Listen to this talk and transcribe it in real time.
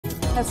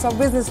Let's talk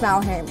business now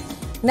here.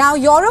 Now,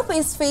 Europe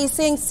is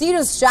facing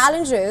serious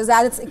challenges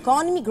as its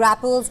economy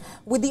grapples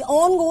with the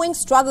ongoing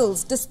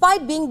struggles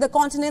despite being the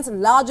continent's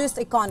largest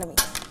economy.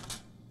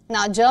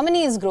 Now,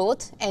 Germany's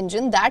growth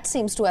engine, that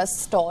seems to have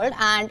stalled,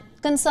 and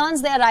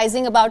concerns they are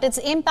rising about its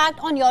impact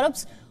on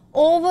Europe's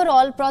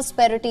overall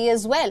prosperity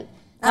as well.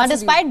 Now,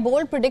 despite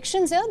bold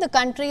predictions here, the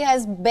country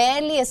has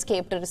barely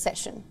escaped a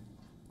recession.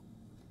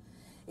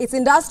 Its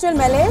industrial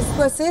malaise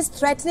persists,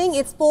 threatening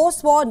its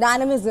post-war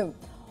dynamism.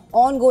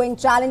 Ongoing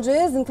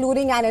challenges,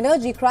 including an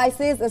energy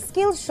crisis, a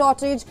skills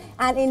shortage,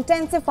 and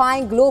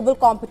intensifying global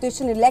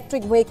competition in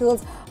electric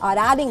vehicles, are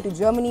adding to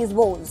Germany's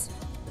woes.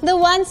 The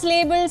once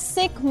labelled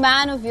sick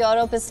man of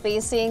Europe is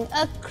facing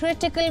a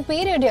critical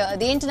period here.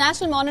 The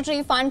International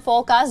Monetary Fund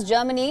forecasts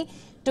Germany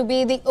to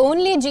be the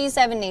only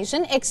G7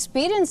 nation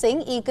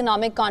experiencing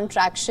economic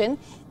contraction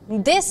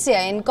this year.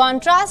 In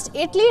contrast,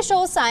 Italy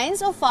shows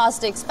signs of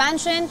fast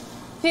expansion,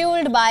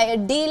 fueled by a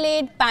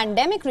delayed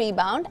pandemic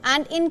rebound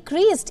and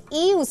increased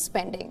EU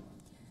spending.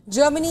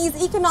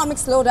 Germany's economic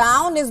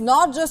slowdown is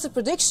not just a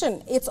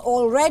prediction. It's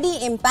already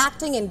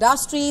impacting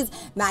industries.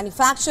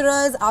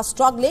 Manufacturers are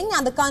struggling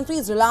and the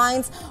country's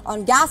reliance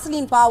on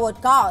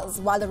gasoline-powered cars,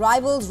 while the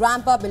rivals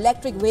ramp up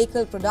electric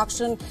vehicle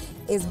production,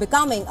 is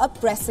becoming a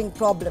pressing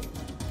problem.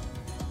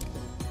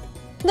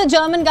 The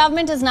German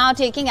government is now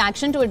taking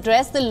action to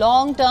address the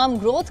long-term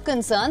growth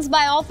concerns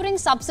by offering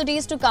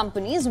subsidies to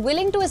companies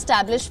willing to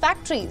establish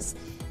factories.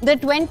 The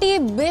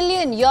 €20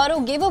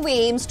 billion giveaway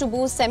aims to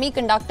boost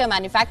semiconductor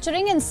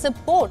manufacturing and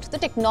support the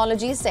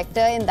technology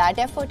sector in that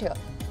effort here.